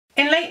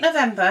In late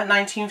November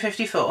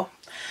 1954,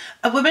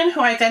 a woman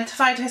who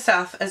identified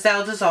herself as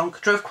Zelda Zonk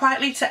drove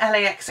quietly to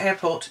LAX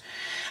airport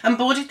and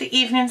boarded the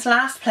evening's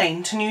last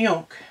plane to New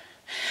York.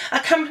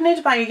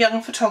 Accompanied by a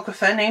young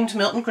photographer named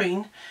Milton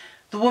Green,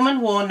 the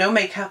woman wore no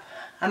makeup,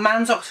 a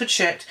man's Oxford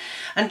shirt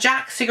and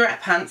Jack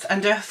cigarette pants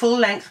under a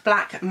full-length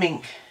black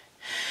mink.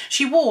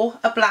 She wore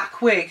a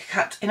black wig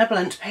cut in a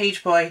blunt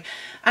page boy,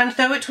 and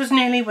though it was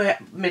nearly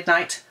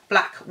midnight,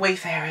 black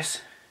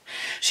wayfarers.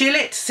 She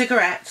lit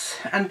cigarettes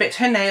and bit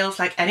her nails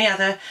like any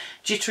other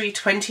jittery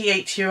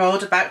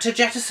 28-year-old about to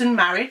jettison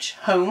marriage,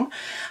 home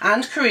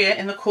and career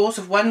in the course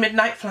of one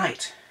midnight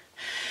flight.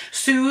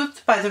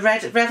 Soothed by the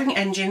revving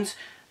engines,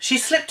 she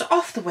slipped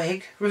off the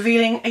wig,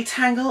 revealing a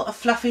tangle of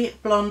fluffy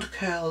blonde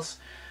curls.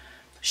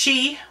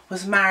 She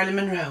was Marilyn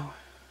Monroe.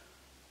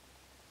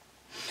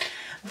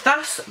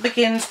 Thus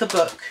begins the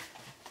book,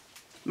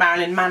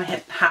 Marilyn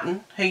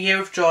Manhattan, Her Year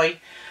of Joy,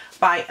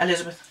 by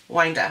Elizabeth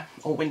Winder,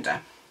 or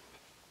Winder.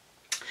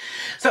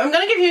 So I'm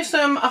going to give you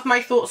some of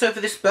my thoughts over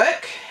this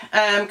book,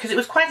 because it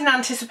was quite an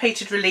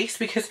anticipated release,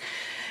 because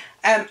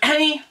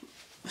any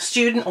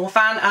student or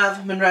fan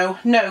of Monroe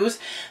knows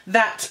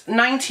that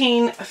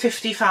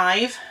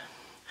 1955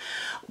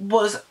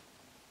 was,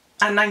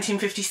 and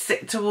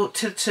 1956 to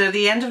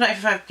the end of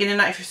 1955, beginning of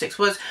 1956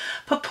 was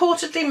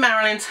purportedly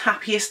Marilyn's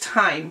happiest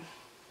time.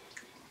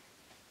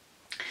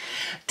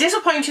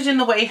 Disappointed in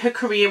the way her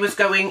career was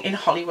going in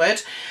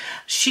Hollywood,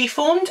 she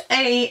formed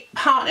a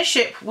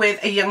partnership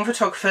with a young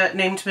photographer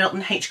named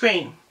Milton H.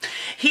 Green.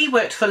 He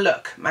worked for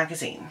Look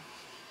magazine.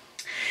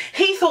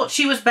 He thought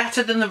she was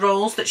better than the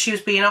roles that she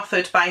was being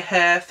offered by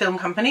her film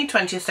company,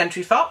 20th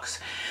Century Fox,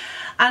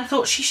 and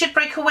thought she should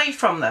break away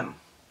from them.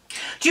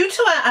 Due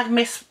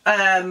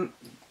to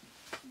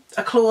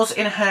a clause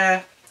in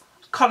her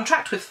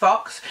contract with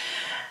Fox,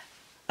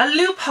 a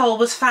loophole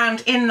was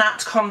found in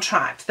that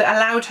contract that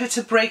allowed her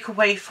to break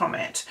away from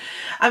it.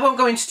 I won't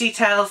go into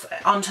details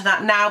onto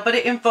that now, but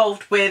it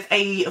involved with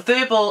a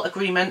verbal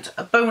agreement,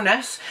 a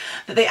bonus,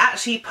 that they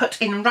actually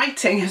put in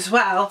writing as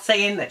well,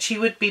 saying that she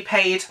would be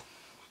paid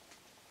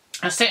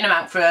a certain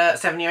amount for a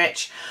 7-year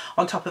itch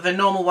on top of a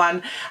normal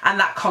one, and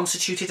that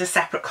constituted a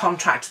separate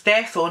contract,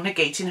 therefore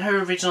negating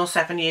her original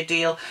 7-year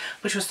deal,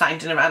 which was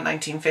signed in around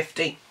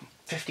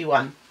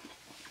 1950-51.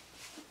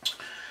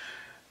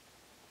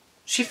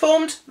 She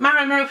formed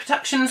Marilyn Monroe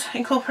Productions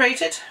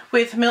Incorporated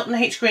with Milton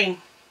H.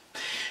 Green.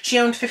 She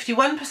owned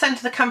 51%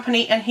 of the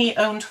company and he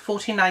owned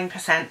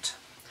 49%.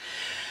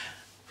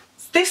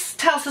 This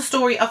tells the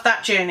story of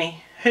that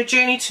journey. Her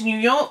journey to New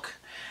York,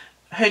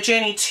 her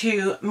journey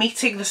to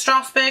meeting the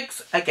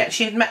Strasbergs, again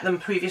she had met them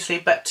previously,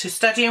 but to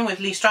studying with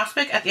Lee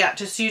Strasberg at the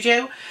Actors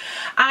Studio,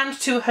 and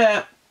to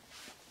her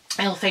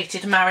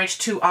ill-fated marriage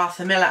to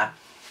Arthur Miller.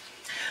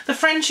 The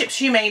friendships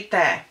she made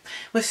there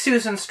with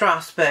Susan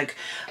Strasberg,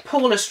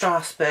 Paula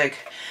Strasberg,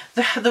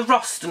 the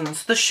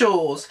Rostons, the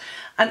Shaws,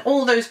 and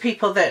all those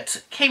people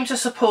that came to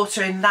support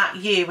her in that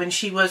year when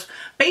she was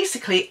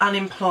basically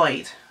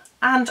unemployed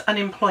and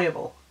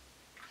unemployable.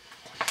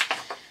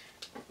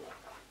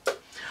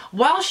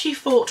 While she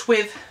fought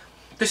with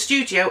the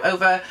studio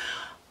over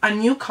a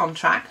new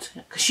contract,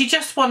 she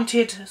just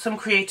wanted some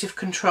creative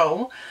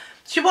control.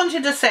 She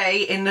wanted a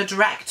say in the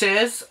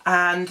directors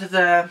and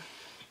the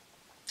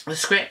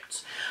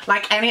scripts,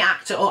 like any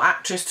actor or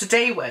actress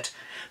today would.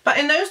 But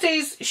in those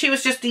days she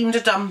was just deemed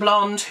a dumb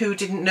blonde who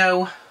didn't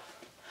know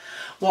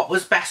what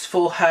was best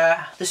for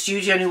her. The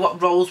studio knew what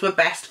roles were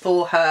best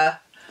for her,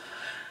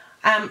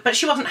 but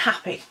she wasn't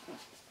happy.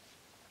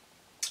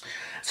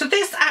 So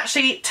this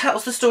actually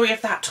tells the story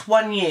of that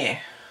 1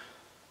 year.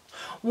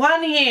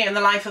 1 year in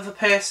the life of a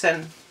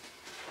person.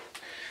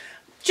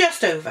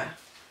 Just over.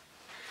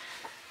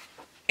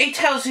 It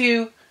tells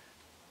you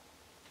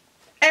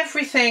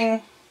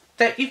everything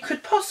that you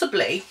could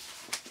possibly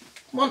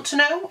want to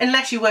know,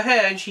 unless you were her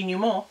and she knew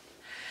more.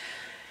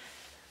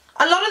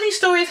 A lot of these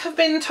stories have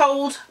been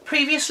told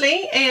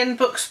previously in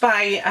books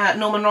by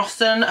Norman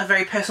Roston, A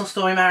Very Personal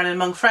Story, Marilyn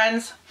Among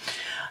Friends,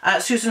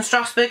 Susan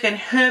Strasberg in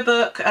her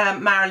book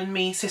Marilyn,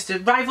 Me, Sister,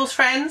 Rivals,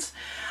 Friends,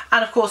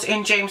 and of course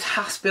in James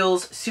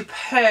Haspel's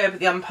superb,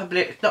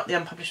 not the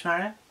unpublished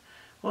Marilyn,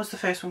 what was the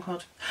first one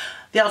called?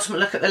 The Ultimate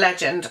Look at the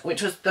Legend,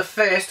 which was the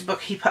first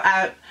book he put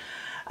out.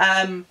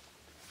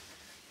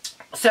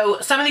 So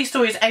some of these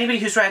stories, anybody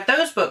who's read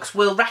those books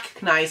will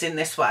recognise in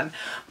this one,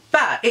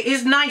 but it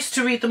is nice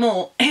to read them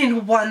all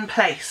in one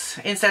place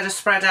instead of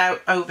spread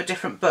out over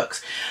different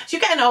books. So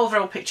you get an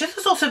overall picture.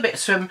 There's also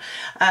bits from,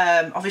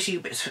 obviously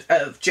bits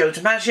of Joe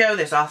DiMaggio,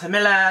 there's Arthur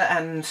Miller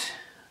and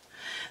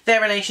their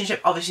relationship,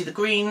 obviously the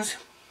Greens.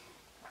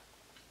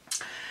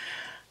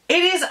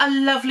 It is a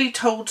lovely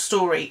told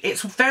story.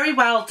 It's very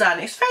well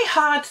done. It's very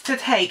hard to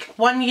take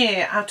 1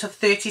 year out of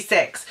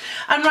 36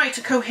 and write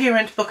a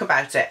coherent book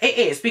about it. It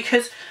is,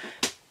 because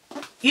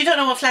you don't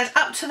know what's led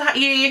up to that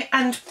year,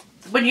 and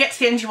when you get to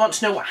the end you want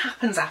to know what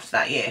happens after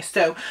that year.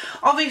 So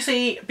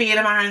obviously, being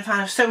a Marilyn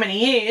fan of so many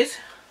years,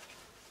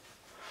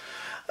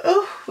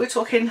 oh, we're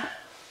talking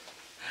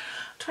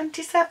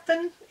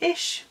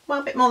 27-ish, well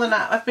a bit more than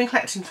that. I've been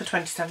collecting for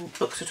 27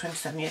 books for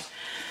 27 years.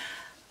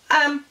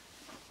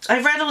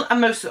 I've read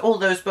most of all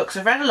those books.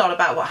 I've read a lot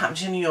about what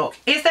happened in New York.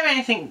 Is there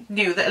anything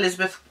new that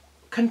Elizabeth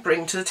can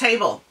bring to the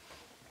table?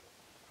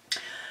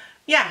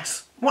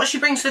 Yes. What she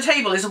brings to the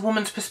table is a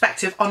woman's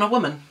perspective on a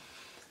woman.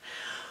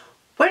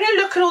 When you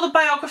look at all the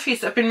biographies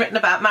that have been written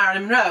about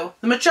Marilyn Monroe,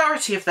 the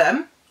majority of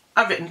them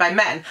are written by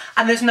men,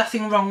 and there's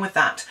nothing wrong with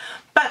that.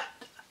 But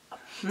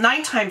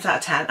 9 times out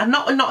of 10, and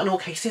not in all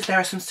cases, there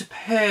are some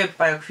superb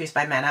biographies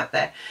by men out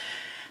there.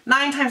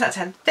 9 times out of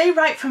 10, they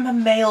write from a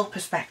male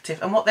perspective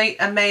and what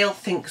a male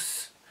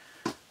thinks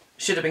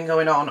should have been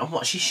going on and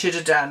what she should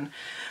have done.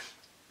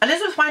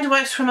 Elizabeth Winder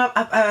works from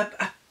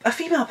a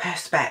female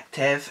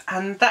perspective,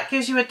 and that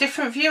gives you a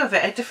different view of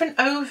it, a different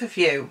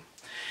overview.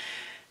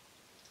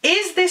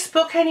 Is this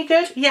book any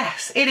good?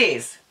 Yes, it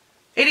is.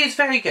 It is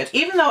very good.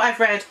 Even though I've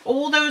read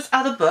all those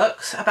other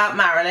books about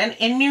Marilyn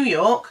in New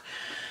York,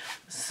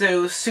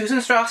 so Susan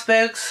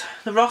Strasberg's,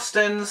 the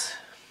Rostons,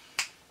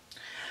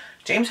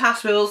 James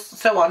Haspel's,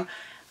 so on,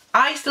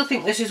 I still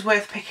think this is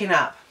worth picking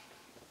up.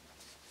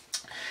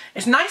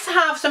 It's nice to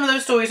have some of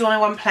those stories all in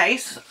one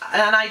place,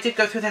 and I did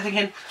go through there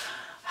thinking,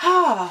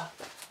 oh,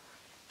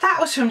 that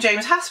was from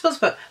James Haspel's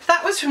book,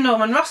 that was from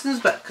Norman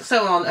Roston's book,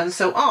 so on and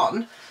so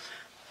on.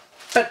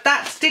 But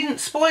that didn't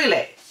spoil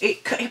it.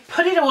 It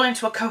put it all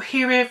into a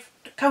coherent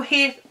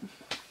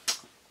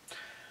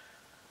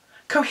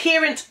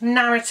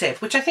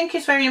narrative, which I think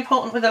is very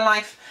important with a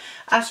life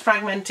as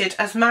fragmented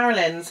as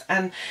Marilyn's.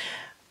 And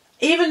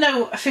even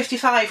though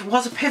 55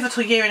 was a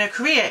pivotal year in her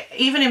career,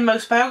 even in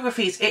most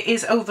biographies it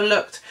is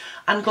overlooked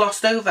and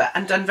glossed over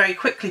and done very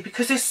quickly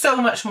because there's so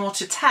much more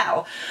to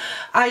tell.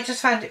 I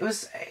just found it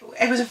was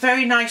a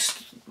very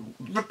nice,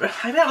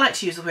 I don't like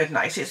to use the word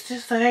nice, it's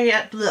just a very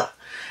blah.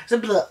 It's a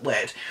blah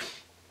word.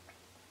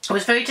 It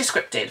was very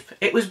descriptive,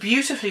 it was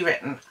beautifully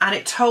written, and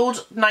it told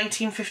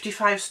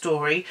 1955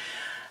 story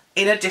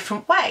in a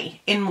different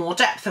way, in more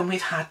depth than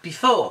we've had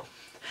before.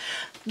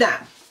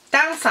 Now,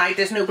 downside,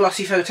 there's no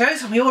glossy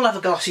photos, and we all have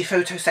a glossy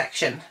photo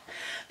section.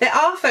 There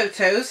are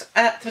photos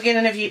at the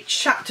beginning of each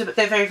chapter, but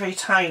they're very, very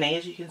tiny,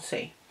 as you can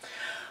see.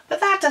 But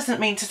that doesn't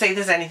mean to say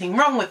there's anything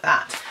wrong with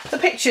that. The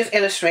pictures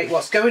illustrate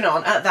what's going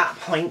on at that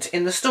point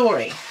in the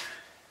story.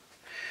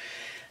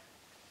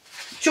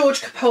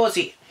 George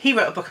Capozzi, he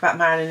wrote a book about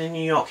Marilyn in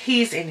New York.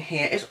 He's in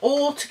here. It's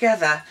all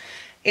together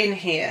in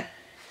here.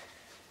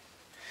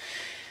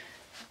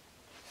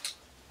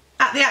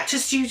 At the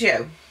Actors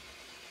Studio,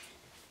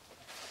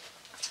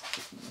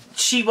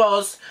 she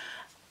was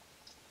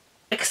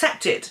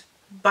accepted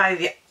by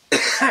the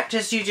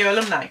Actors Studio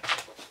alumni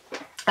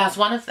as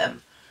one of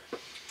them.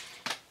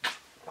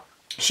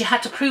 She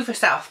had to prove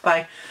herself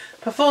by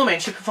performing.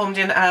 She performed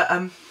in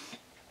Anna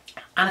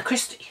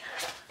Christie.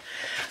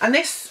 And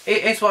this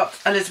is what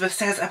Elizabeth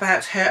says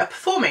about her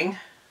performing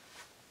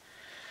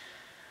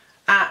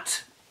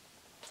at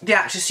the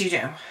Actors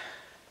Studio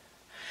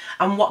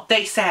and what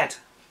they said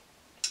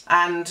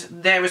and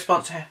their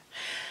response to her.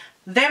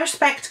 Their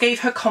respect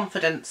gave her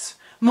confidence,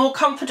 more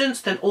confidence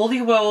than all the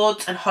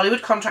awards and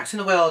Hollywood contracts in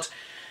the world.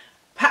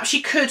 Perhaps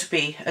she could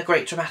be a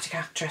great dramatic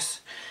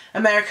actress.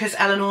 America's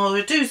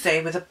Eleanor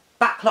Duse with a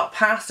backlot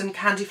past and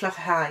candy fluff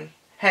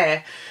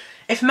hair.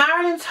 If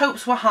Marilyn's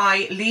hopes were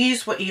high,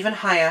 Lee's were even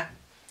higher.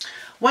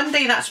 One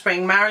day that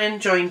spring, Marilyn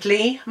joined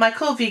Lee,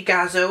 Michael V.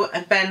 Gazzo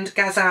and Ben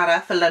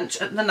Gazzara for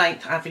lunch at the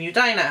 9th Avenue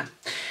Diner.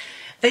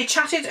 They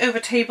chatted over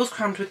tables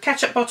crammed with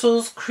ketchup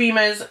bottles,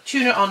 creamers,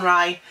 tuna on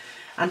rye,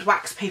 and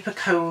wax paper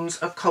cones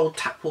of cold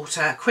tap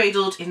water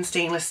cradled in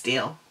stainless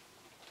steel.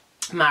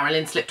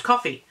 Marilyn slipped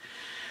coffee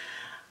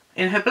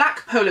in her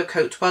black polo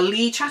coat while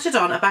Lee chatted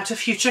on about a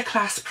future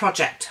class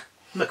project,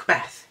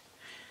 Macbeth.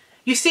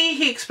 You see,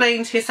 he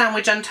explained, his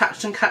sandwich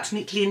untouched and cut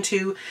neatly in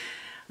two,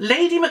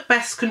 Lady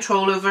Macbeth's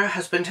control over her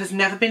husband has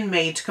never been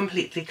made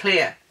completely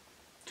clear.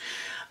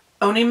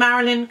 Only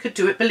Marilyn could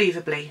do it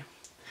believably.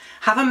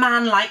 Have a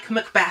man like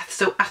Macbeth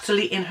so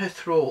utterly in her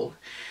thrall.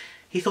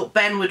 He thought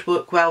Ben would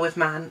work well with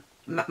Marilyn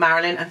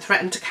and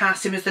threatened to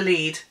cast him as the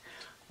lead.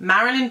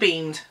 Marilyn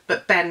beamed,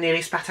 but Ben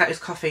nearly spat out his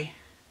coffee.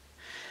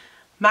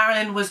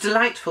 Marilyn was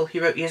delightful, he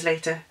wrote years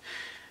later.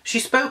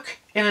 She spoke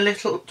in a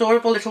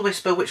adorable little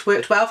whisper which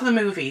worked well for the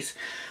movies,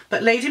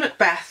 but Lady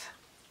Macbeth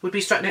would be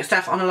strutting her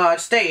stuff on a large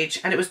stage,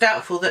 and it was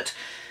doubtful that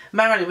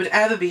Marilyn would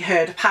ever be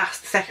heard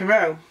past the second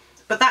row.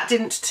 But that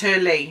didn't deter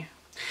Lee.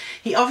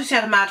 He obviously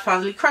had a mad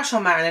fatherly crush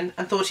on Marilyn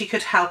and thought he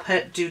could help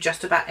her do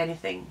just about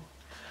anything.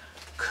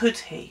 Could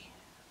he?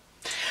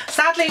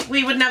 Sadly,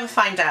 we would never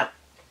find out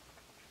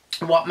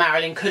what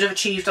Marilyn could have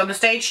achieved on the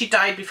stage. She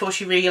died before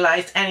she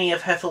realised any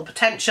of her full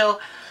potential.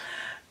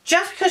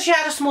 Just because she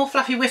had a small,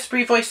 fluffy,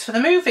 whispery voice for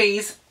the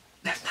movies,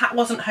 that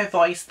wasn't her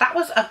voice. That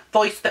was a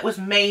voice that was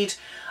made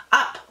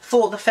up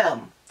for the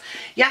film.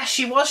 Yes,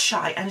 she was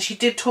shy and she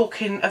did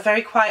talk in a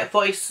very quiet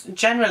voice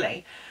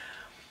generally.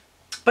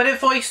 But her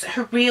voice,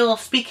 her real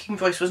speaking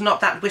voice, was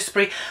not that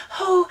whispery,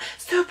 oh,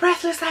 so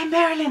breathless like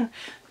Marilyn.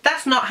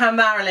 That's not how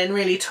Marilyn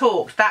really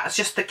talked. That's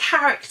just the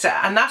character.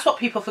 And that's what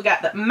people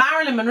forget, that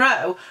Marilyn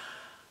Monroe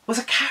was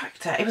a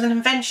character. It was an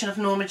invention of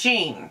Norma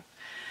Jean.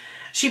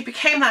 She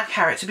became that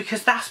character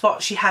because that's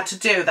what she had to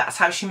do. That's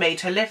how she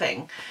made her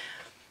living.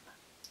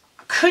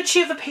 Could she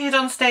have appeared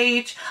on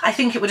stage? I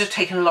think it would have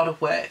taken a lot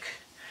of work.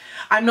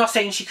 I'm not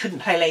saying she couldn't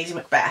play Lady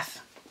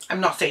Macbeth. I'm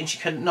not saying she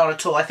couldn't, not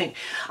at all. I think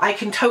I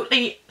can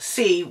totally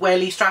see where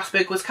Lee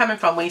Strasberg was coming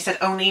from when he said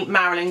only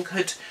Marilyn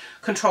could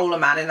control a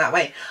man in that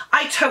way.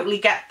 I totally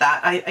get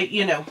that,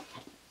 you know.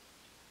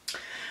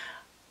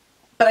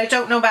 But I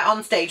don't know about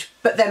on stage.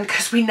 But then,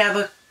 because we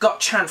never got a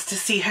chance to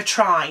see her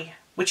try,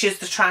 which is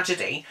the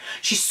tragedy,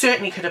 she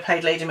certainly could have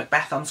played Lady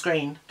Macbeth on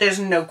screen. There's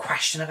no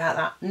question about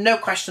that. No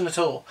question at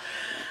all.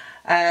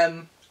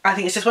 I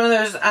think it's just one of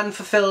those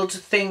unfulfilled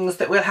things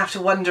that we'll have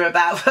to wonder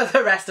about for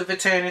the rest of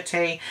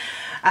eternity.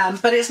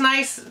 But it's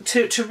nice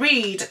to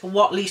read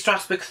what Lee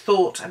Strasberg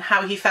thought and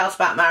how he felt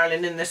about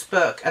Marilyn in this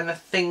book and the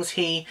things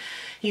he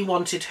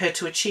wanted her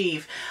to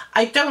achieve.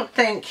 I don't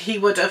think he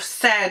would have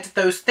said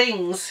those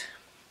things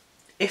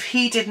if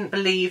he didn't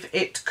believe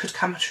it could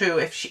come true.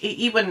 If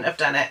he wouldn't have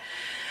done it.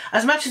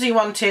 As much as he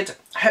wanted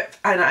her,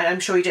 and I'm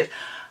sure he did,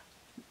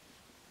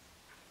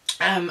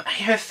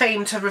 her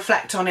fame to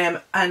reflect on him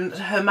and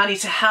her money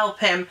to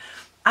help him,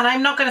 and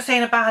I'm not going to say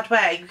in a bad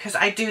way, because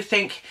I do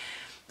think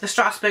the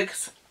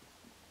Strasbergs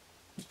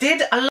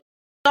did a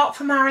lot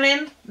for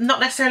Marilyn,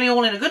 not necessarily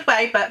all in a good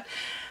way, but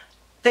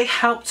they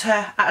helped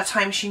her at a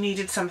time she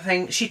needed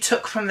something. She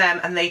took from them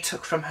and they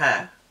took from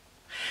her,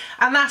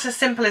 and that's as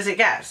simple as it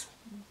gets.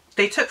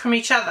 They took from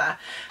each other.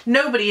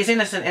 Nobody is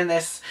innocent in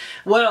this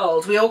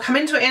world. We all come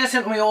into it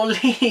innocent and we all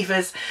leave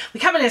as, we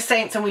come in as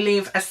saints and we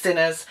leave as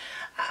sinners.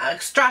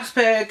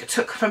 Strasberg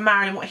took from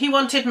Marilyn what he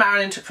wanted,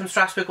 Marilyn took from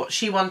Strasberg what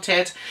she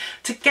wanted.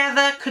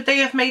 Together, could they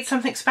have made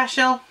something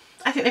special?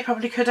 I think they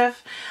probably could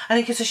have. I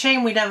think it's a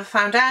shame we never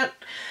found out,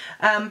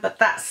 but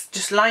that's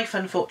just life,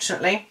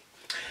 unfortunately.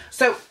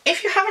 So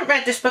if you haven't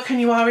read this book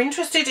and you are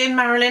interested in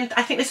Marilyn,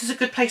 I think this is a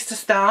good place to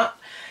start,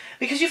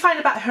 because you find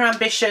about her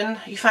ambition,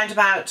 you find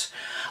about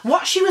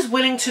what she was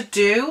willing to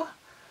do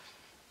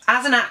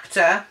as an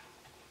actor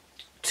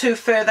to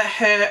further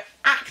her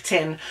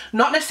acting,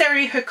 not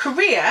necessarily her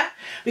career,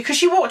 because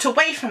she walked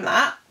away from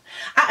that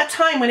at a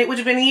time when it would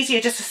have been easier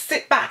just to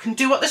sit back and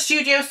do what the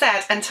studio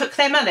said and took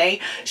their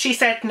money. She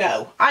said,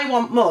 no, I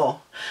want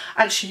more.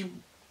 And she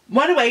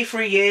went away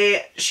for a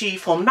year. She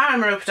formed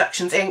Marilyn Monroe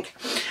Productions Inc.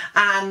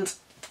 and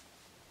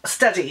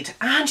studied,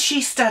 and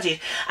she studied.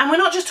 And we're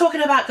not just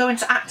talking about going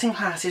to acting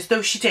classes,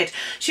 though she did.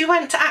 She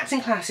went to acting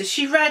classes,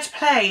 she read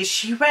plays,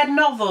 she read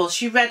novels,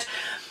 she read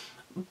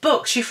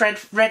books, she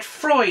read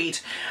Freud.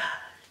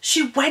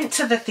 She went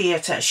to the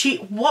theatre,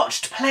 she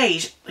watched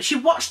plays, she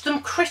watched them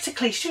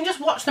critically. She didn't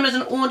just watch them as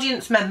an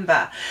audience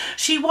member.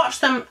 She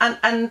watched them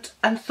and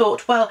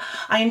thought, well,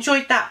 I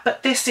enjoyed that,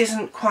 but this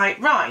isn't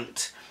quite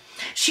right.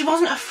 She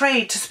wasn't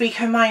afraid to speak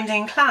her mind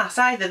in class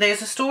either.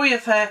 There's a story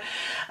of her,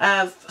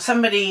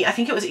 somebody, I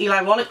think it was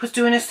Eli Wallach, was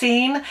doing a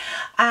scene,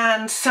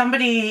 and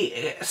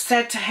somebody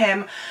said to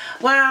him,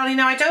 well, you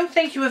know, I don't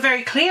think you were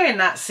very clear in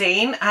that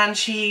scene. And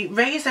she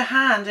raised her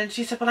hand and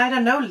she said, well, I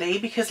don't know, Lee,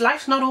 because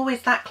life's not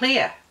always that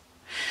clear.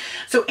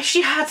 So if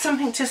she had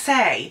something to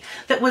say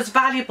that was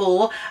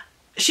valuable,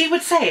 she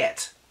would say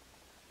it.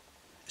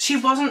 She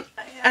wasn't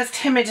as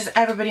timid as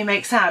everybody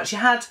makes out. She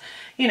had,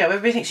 you know,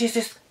 everybody thinks she's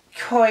this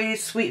coy,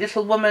 sweet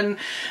little woman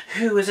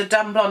who was a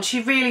dumb blonde.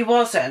 She really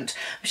wasn't.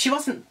 She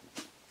wasn't,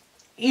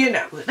 you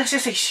know, let's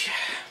just say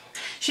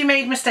she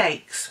made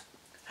mistakes.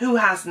 Who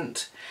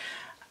hasn't?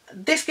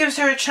 This gives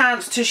her a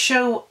chance to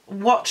show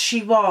what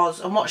she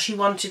was and what she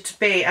wanted to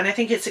be, and I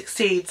think it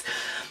succeeds.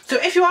 So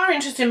if you are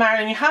interested in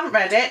Marilyn and you haven't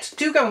read it,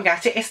 do go and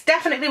get it. It's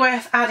definitely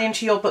worth adding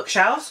to your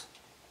bookshelves.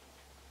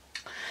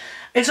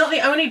 It's not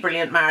the only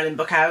brilliant Marilyn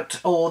book out,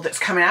 or that's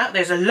coming out.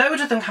 There's a load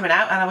of them coming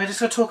out, and we're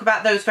just going to talk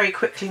about those very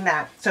quickly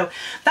now. So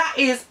that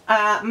is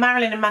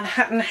Marilyn in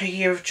Manhattan, Her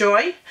Year of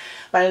Joy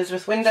by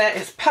Elizabeth Winder.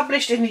 It's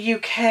published in the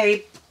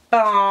UK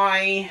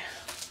by...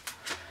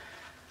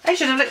 I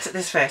should have looked at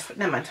this first, but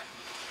never mind.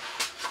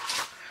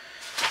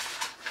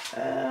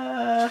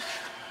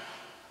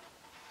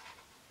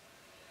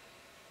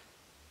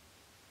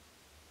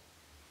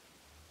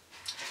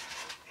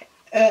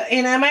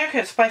 In America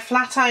it's by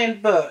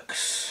Flatiron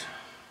Books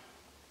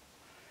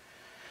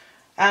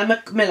and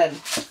Macmillan.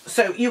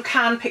 So you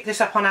can pick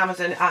this up on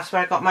Amazon. That's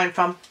where I got mine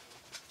from.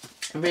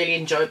 A really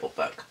enjoyable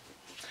book.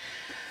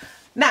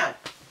 Now,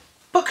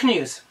 book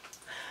news.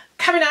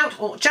 Coming out,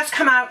 or just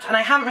come out, and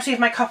I haven't received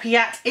my copy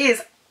yet,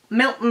 is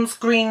Milton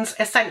Green's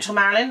Essential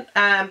Marilyn.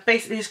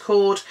 Basically it's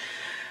called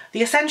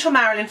The Essential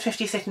Marilyn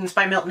 50 Sittings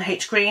by Milton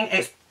H. Green.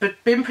 It's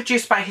been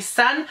produced by his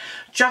son,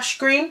 Josh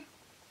Green.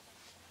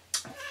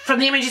 From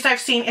the images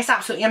I've seen, it's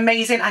absolutely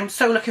amazing. I'm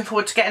so looking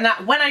forward to getting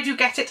that. When I do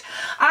get it,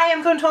 I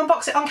am going to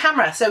unbox it on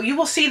camera. So you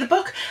will see the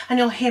book and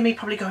you'll hear me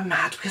probably going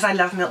mad because I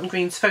love Milton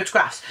Green's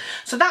photographs.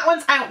 So that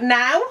one's out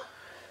now.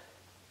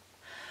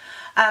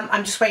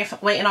 I'm just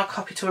waiting our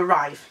copy to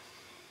arrive.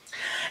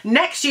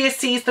 Next year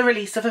sees the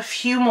release of a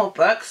few more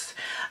books.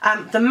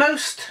 The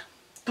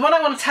one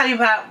I want to tell you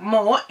about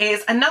more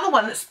is another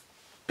one that's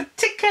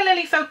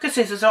particularly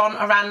focuses on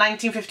around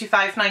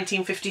 1955,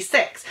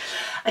 1956.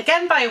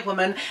 Again by a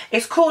woman.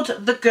 It's called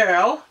The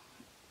Girl.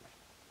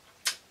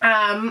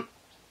 And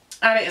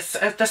it's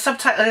the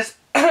subtitle is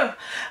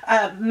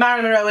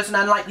Marilyn Monroe as an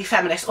Unlikely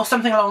Feminist, or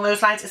something along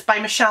those lines. It's by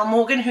Michelle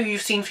Morgan, who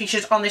you've seen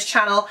featured on this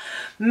channel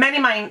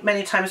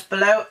many times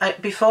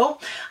before.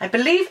 I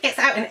believe it's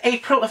out in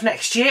April of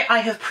next year. I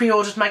have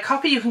pre-ordered my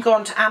copy. You can go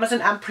onto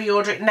Amazon and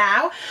pre-order it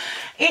now.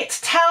 It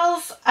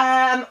tells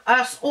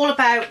us all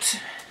about,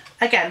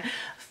 again,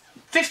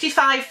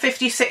 55,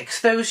 56,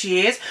 those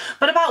years,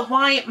 but about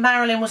why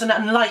Marilyn was an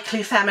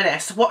unlikely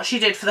feminist, what she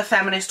did for the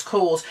feminist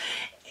cause.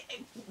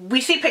 We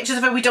see pictures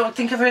of her, we don't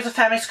think of her as a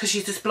feminist because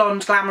she's this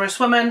blonde, glamorous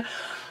woman,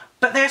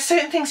 but there are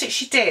certain things that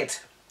she did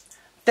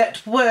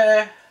that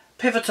were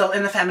pivotal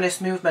in the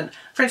feminist movement.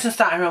 For instance,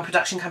 starting her own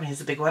production company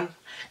is a big one,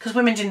 because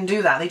women didn't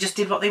do that, they just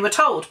did what they were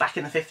told back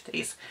in the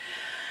 50s.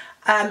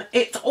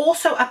 It's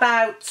also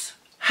about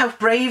how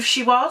brave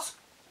she was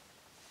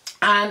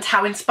and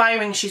how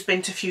inspiring she's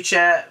been to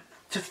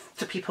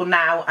people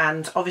now,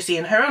 and obviously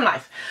in her own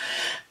life.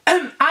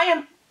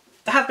 I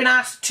have been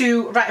asked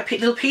to write a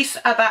little piece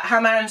about how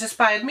Marilyn's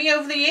inspired me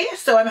over the years,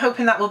 so I'm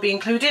hoping that will be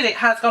included. It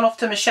has gone off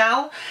to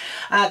Michelle,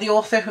 the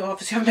author, who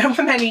obviously I've known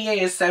for many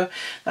years, so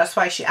that's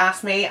why she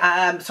asked me.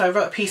 So I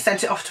wrote a piece,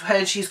 sent it off to her,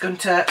 and she's going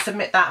to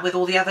submit that with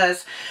all the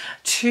others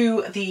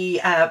to the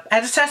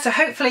editor, so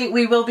hopefully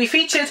we will be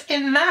featured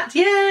in that.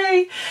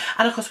 Yay!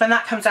 And of course when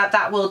that comes out,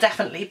 that will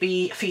definitely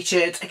be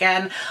featured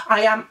again.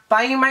 I am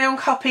buying my own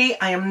copy.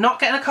 I am not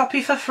getting a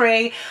copy for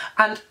free,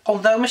 and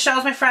although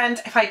Michelle's my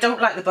friend, if I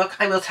don't like the book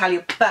I will tell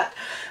you, but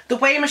the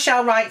way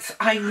Michelle writes,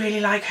 I really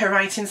like her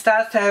writing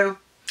style, so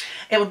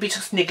it would be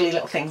just niggly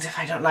little things if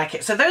I don't like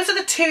it. So those are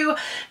the two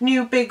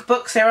new big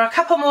books. There are a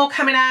couple more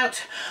coming out.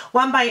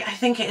 One by, I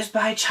think it is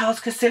by Charles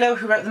Castillo,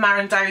 who wrote the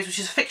Marilyn Diaries, which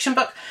is a fiction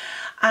book.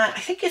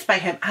 I think it's by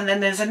him. And then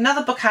there's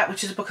another book out,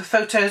 which is a book of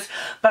photos,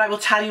 but I will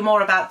tell you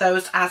more about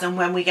those as and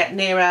when we get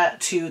nearer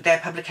to their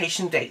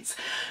publication dates.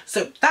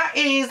 So that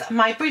is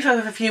my brief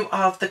overview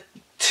of the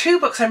two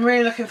books I'm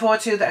really looking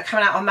forward to that are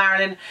coming out on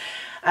Marilyn.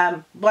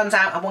 One's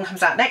out and one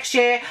comes out next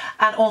year,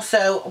 and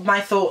also my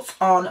thoughts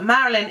on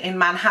Marilyn in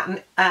Manhattan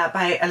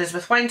by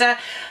Elizabeth Winder.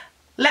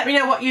 Let me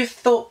know what you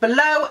thought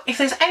below. If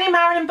there's any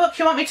Marilyn book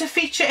you want me to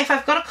feature, if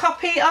I've got a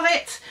copy of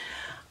it,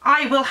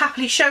 I will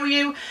happily show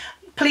you.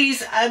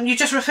 Please, you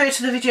just refer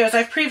to the videos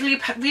I've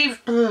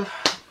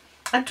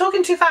I'm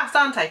talking too fast,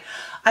 aren't I?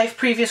 I've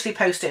previously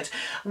posted,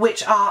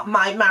 which are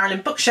my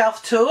Marilyn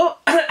bookshelf tour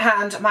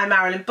and my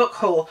Marilyn book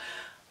haul.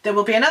 There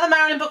will be another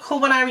Marilyn book haul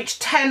when I reach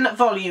 10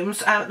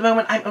 volumes. At the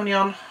moment I'm only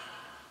on,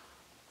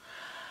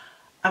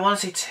 I want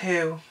to say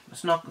 2.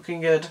 It's not looking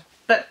good.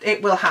 But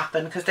it will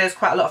happen because there's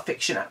quite a lot of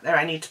fiction out there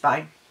I need to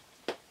buy.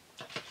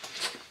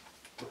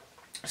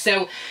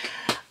 So,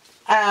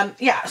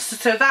 yeah,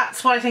 so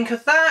that's what I think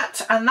of that.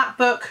 And that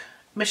book,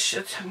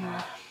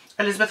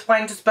 Elizabeth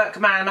Winder's book,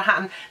 Marilyn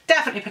Manhattan,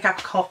 definitely pick up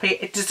a copy.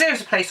 It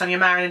deserves a place on your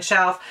Marilyn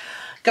shelf.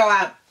 Go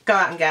out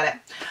and get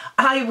it.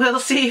 I will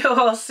see you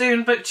all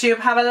soon, BookTube.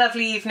 Have a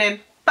lovely evening.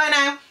 Bye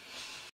now.